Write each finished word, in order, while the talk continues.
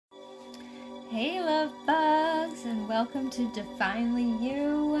Hey love bugs, and welcome to Divinely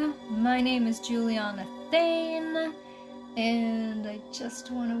You. My name is Juliana Thane, and I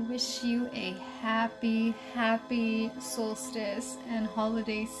just want to wish you a happy solstice and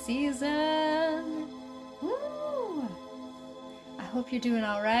holiday season. Woo! I hope you're doing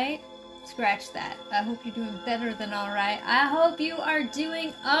alright. Scratch that. I hope you're doing better than alright. I hope you are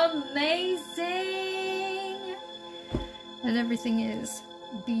doing amazing! And everything is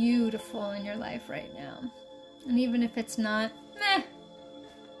beautiful in your life right now. And even if it's not, meh,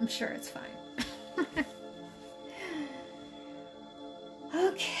 I'm sure it's fine.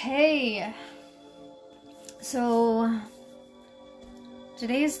 Okay, so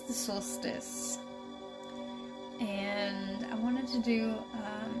today is the solstice, and I wanted to do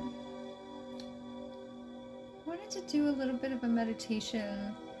a little bit of a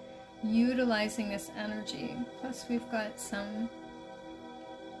meditation utilizing this energy. Plus we've got some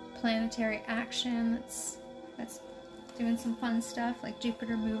planetary action that's doing some fun stuff, like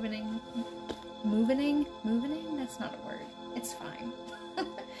Jupiter moving, that's not a word, it's fine.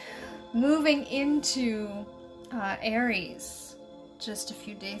 Moving into Aries just a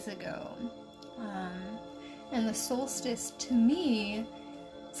few days ago. And the solstice to me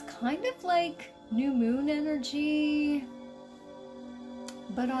is kind of like new moon energy,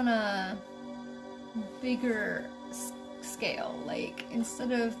 but on a bigger scale. Like,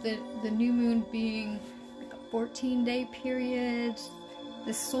 instead of the new moon being like a 14-day period,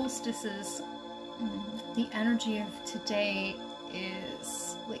 the solstice is, the energy of today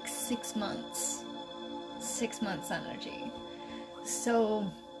is like 6 months. 6 months energy.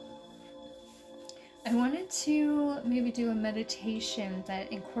 So I wanted to maybe do a meditation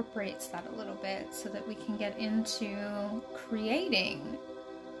that incorporates that a little bit so that we can get into creating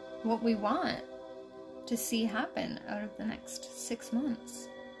what we want to see happen out of the next 6 months.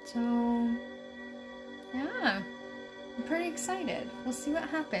 So yeah, I'm pretty excited. We'll see what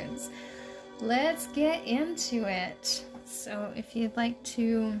happens. Let's get into it. So if you'd like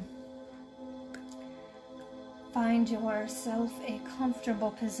to find yourself a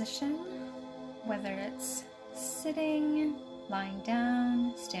comfortable position, whether it's sitting, lying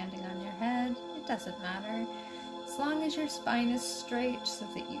down, standing on your head, it doesn't matter. As long as your spine is straight so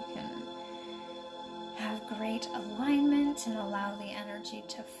that you can have great alignment and allow the energy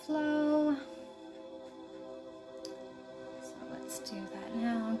to flow. So let's do that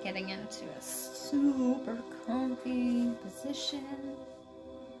now, getting into a super comfy position.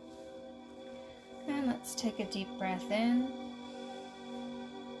 And let's take a deep breath in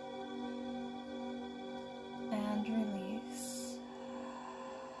and release.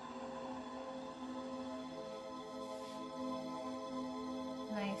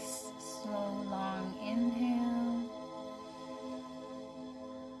 Nice, slow, long inhale.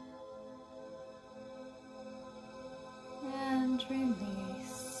 And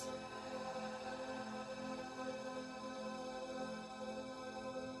release.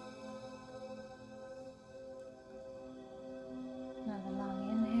 Another long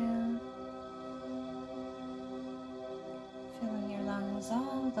inhale. Filling your lungs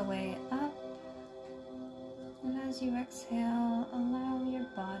all the way up. And as you exhale, allow your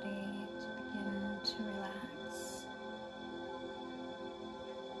body to begin to relax.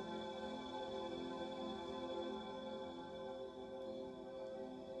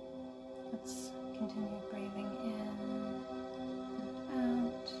 Let's continue breathing in and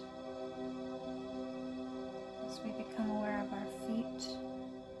out as we become aware of our feet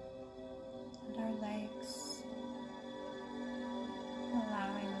and our legs,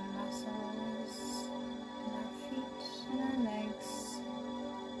 allowing the muscles in our feet and our legs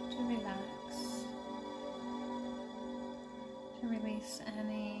to relax, to release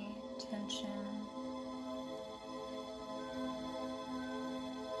any tension.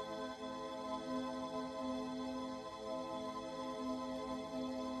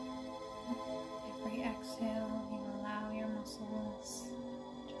 Every exhale, you allow your muscles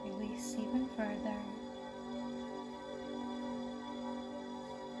to release even further,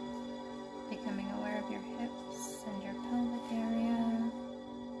 becoming aware of your hips and your pelvic area,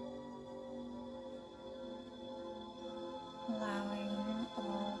 allowing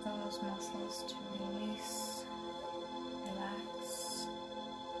all those muscles to release, relax,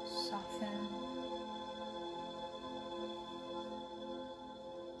 soften.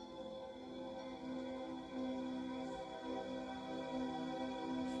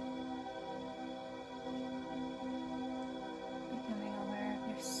 Becoming aware of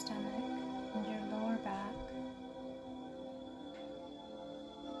your stomach and your lower back.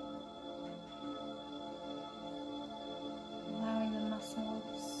 Allowing the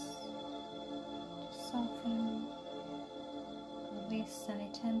muscles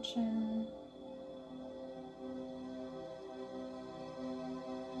tension.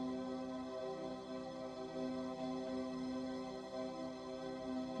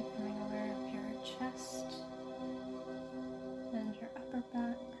 Becoming aware of your chest and your upper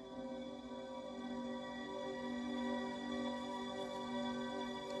back.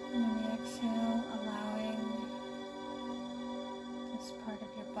 And on the exhale, allowing this part of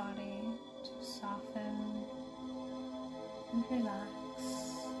your body to soften and relax.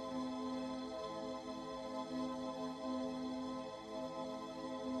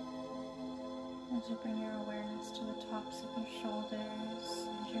 As you bring your awareness to the tops of your shoulders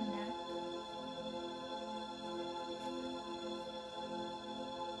and your neck.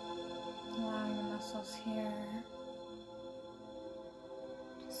 Allowing the muscles here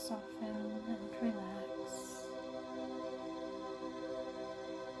to soften and relax.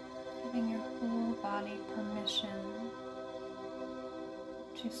 Giving your whole body permission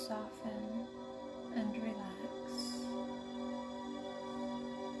to soften and relax.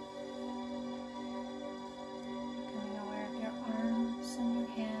 Becoming aware of your arms and your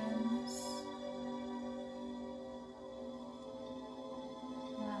hands,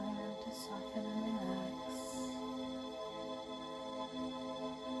 allowing them to soften and relax.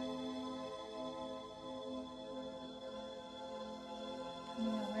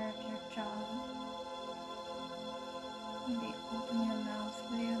 Becoming aware of your jaw. Maybe open your mouth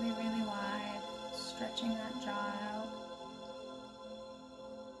really, really wide, stretching that jaw out.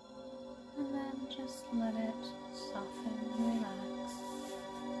 And then just let it soften and relax.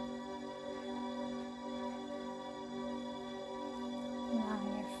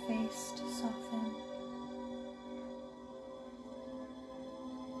 Allowing your face to soften.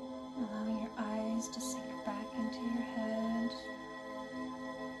 Allowing your eyes to sink back into your head.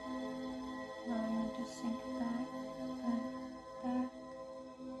 Allowing them to sink back,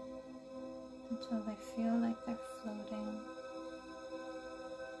 until they feel like they're floating.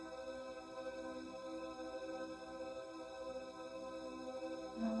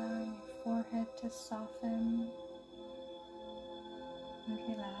 And allowing your forehead to soften and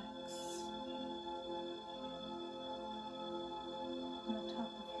relax. And the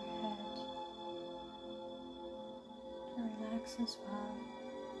top of your head to relax as well.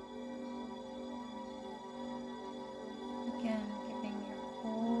 Again, giving your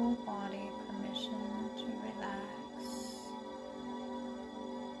whole body permission to relax,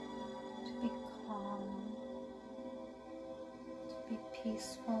 to be calm, to be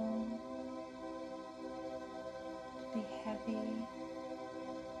peaceful, to be heavy,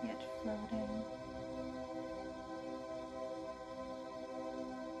 yet floating.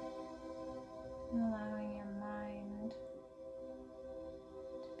 And allowing your mind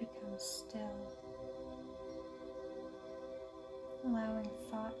to become still. Allowing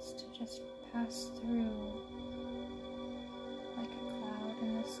thoughts to just pass through like a cloud in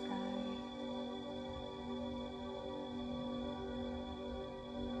the sky.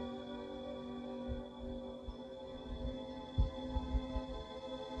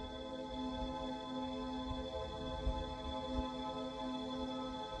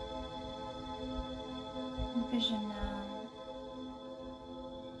 Envision now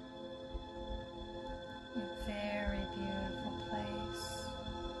a very beautiful place.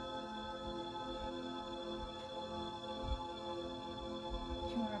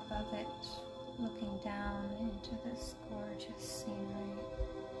 You are above it, looking down into this gorgeous scenery.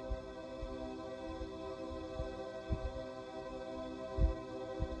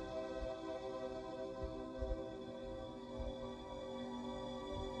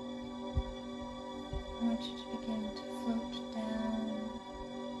 I want you to begin to float down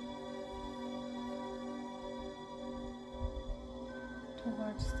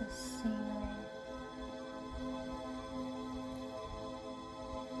towards this scenery.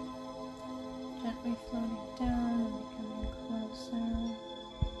 Gently floating down and becoming closer.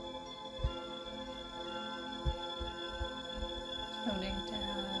 Floating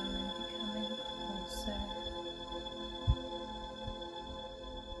down and becoming closer.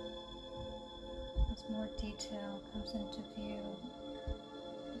 As more detail comes into view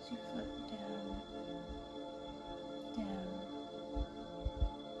as you float down, down,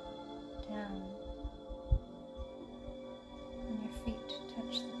 down, and your feet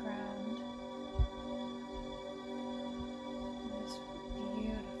touch the ground. In this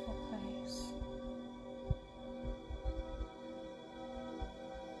beautiful place.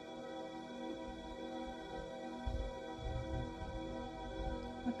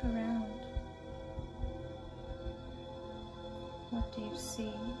 Look around. What do you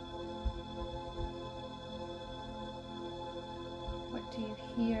see? What do you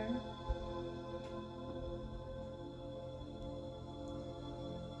hear?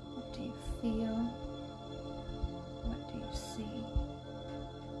 What do you feel? What do you see?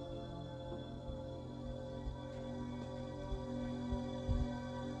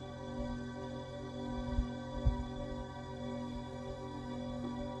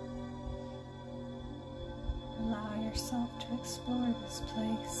 Allow yourself to explore this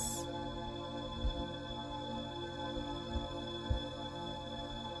place.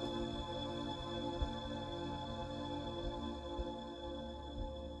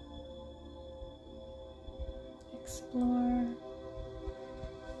 Explore,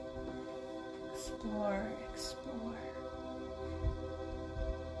 explore, explore.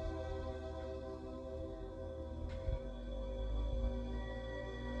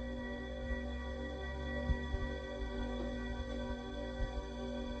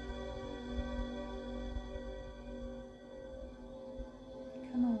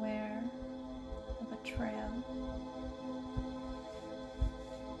 Become aware of a trail.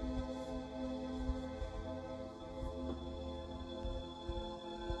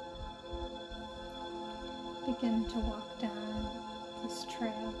 Begin to walk down this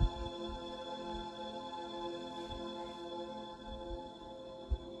trail.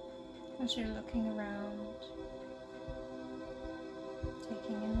 As you're looking around,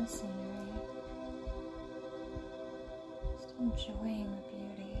 taking in the scenery, just enjoying the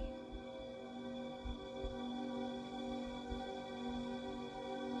beauty.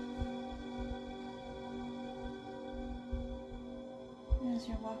 As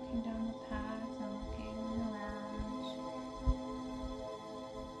you're walking down the path and looking around,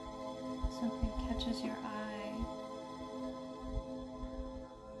 something catches your eye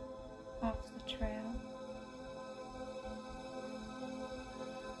off the trail.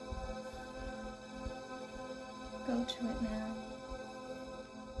 Go to it now.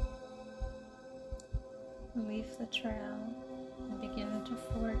 Leave the trail and begin to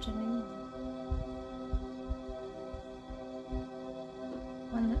forge a new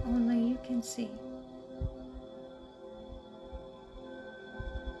one that only you can see.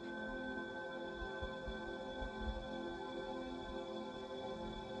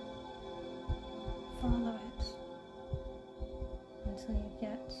 Follow it until you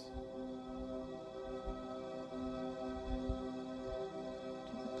get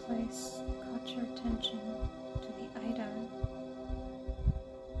to the place that caught your attention, to the item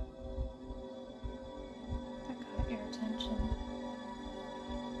that caught your attention.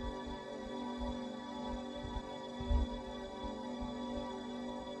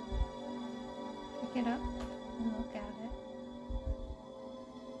 Pick it up and look at it.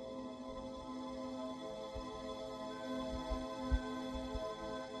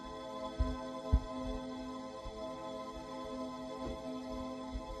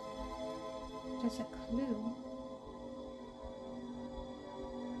 It is a clue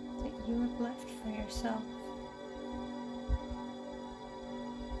that you have left for yourself,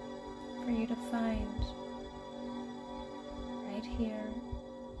 for you to find right here,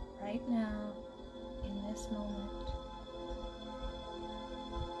 right now, in this moment.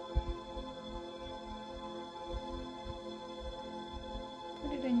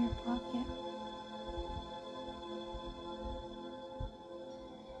 Put it in your pocket.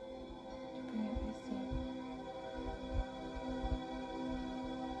 Bring it with you.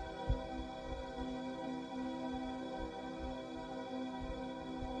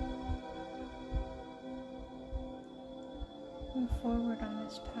 Move forward on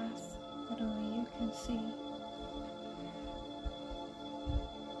this path that only you can see.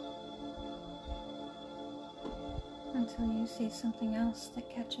 Until you see something else that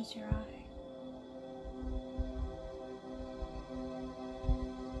catches your eye.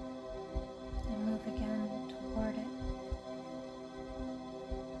 And move again toward it.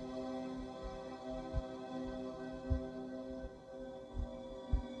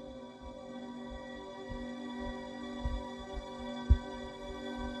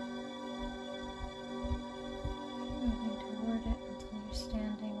 Moving toward it until you're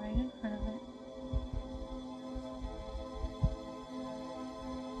standing right in front of it.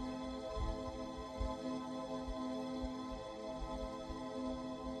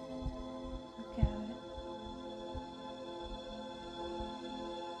 Look at it.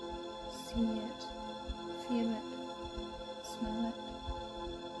 See it. Feel it. Smell it.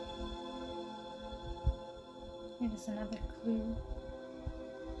 It is another clue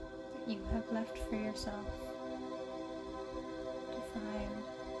that you have left for yourself to find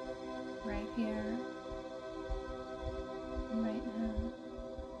right here and right now.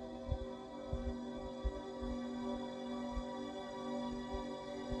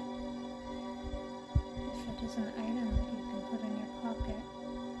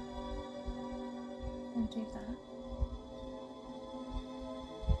 do that.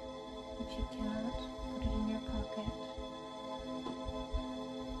 If you cannot, put it in your pocket.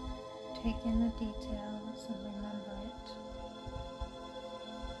 Take in the details and remember it.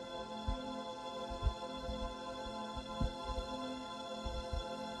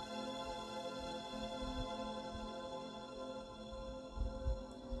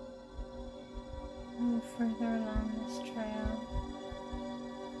 Move further along this trail.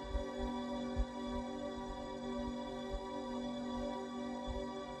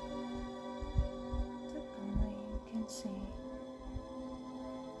 If only you can see.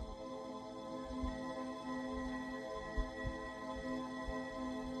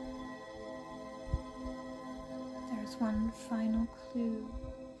 There's one final clue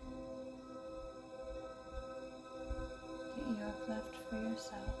that you have left for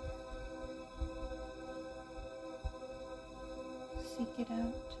yourself. Seek it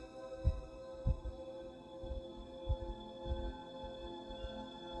out.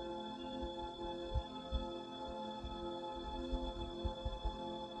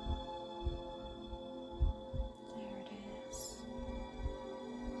 There it is.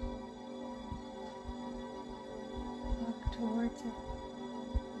 Walk towards it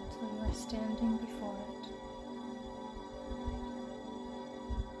until you are standing before it.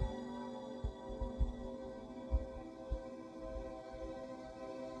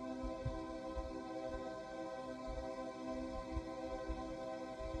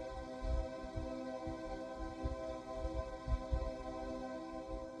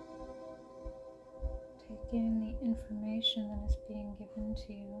 Take in the information that is being given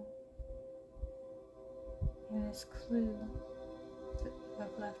to you in this clue that you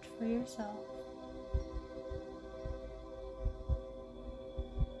have left for yourself.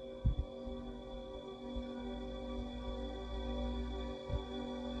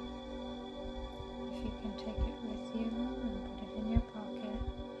 If you can take it with you and put it in your pocket,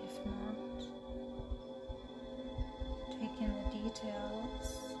 if not, take in the details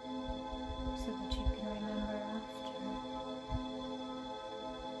so that you can remember after.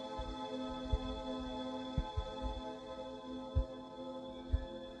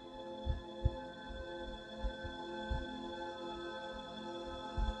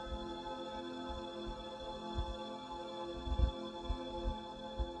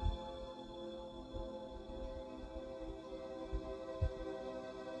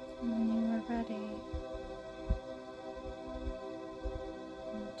 When you are ready,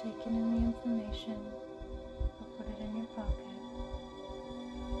 you've taken in the information, or put it in your pocket.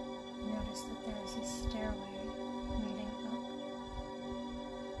 Notice that there is a stairway leading up.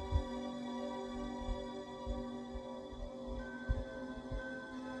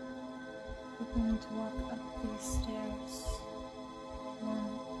 Begin to walk up these stairs. 1,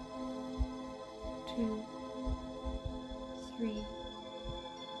 2, 3.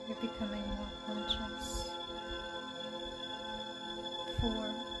 You're becoming more conscious. 4,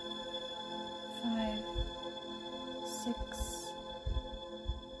 5, 6,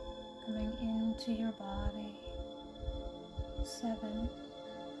 coming into your body. 7,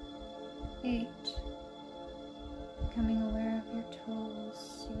 8, becoming aware of your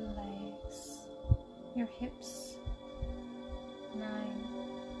toes, your legs, your hips. 9,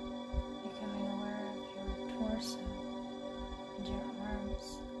 becoming aware of your torso and your arms,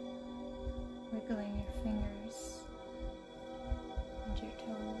 wiggling your fingers and your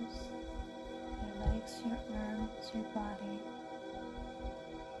toes, your legs, your arms, your body.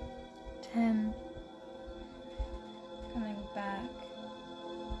 10, coming back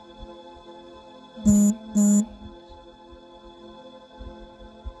into your mind.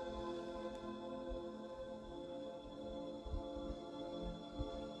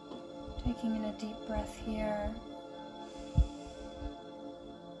 Taking in a deep breath here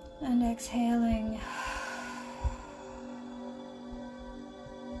and exhaling.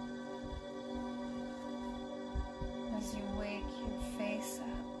 As you wake your face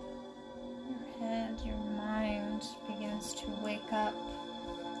up, your head, your mind begins to wake up.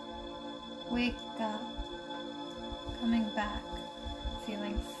 Wake up, coming back,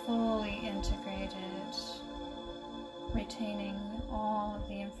 feeling fully integrated, retaining all of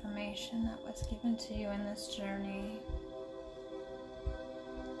the information that was given to you in this journey.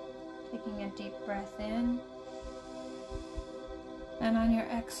 Taking a deep breath in, and on your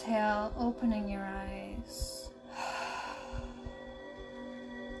exhale, opening your eyes.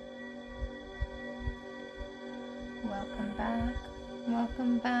 Welcome back,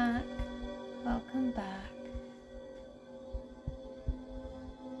 welcome back, welcome back.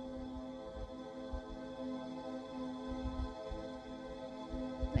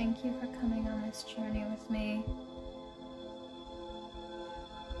 Thank you for coming on this this journey with me.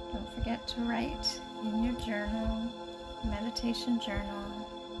 Don't forget to write in your journal, meditation journal.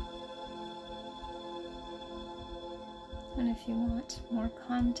 And if you want more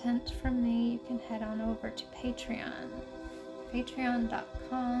content from me, you can head on over to Patreon.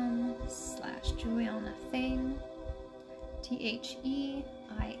 Patreon.com/JulianaThane, TheIne,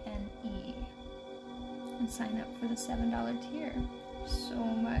 and sign up for the $7 tier. So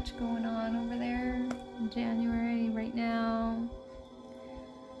much going on over there in January right now.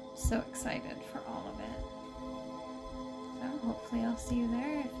 So excited for all of it. So hopefully I'll see you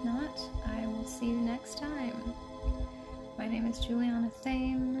there. If not, I will see you next time. My name is Juliana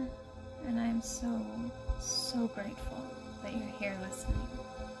Thane, and I'm so grateful that you're here listening.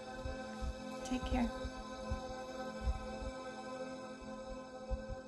 Take care.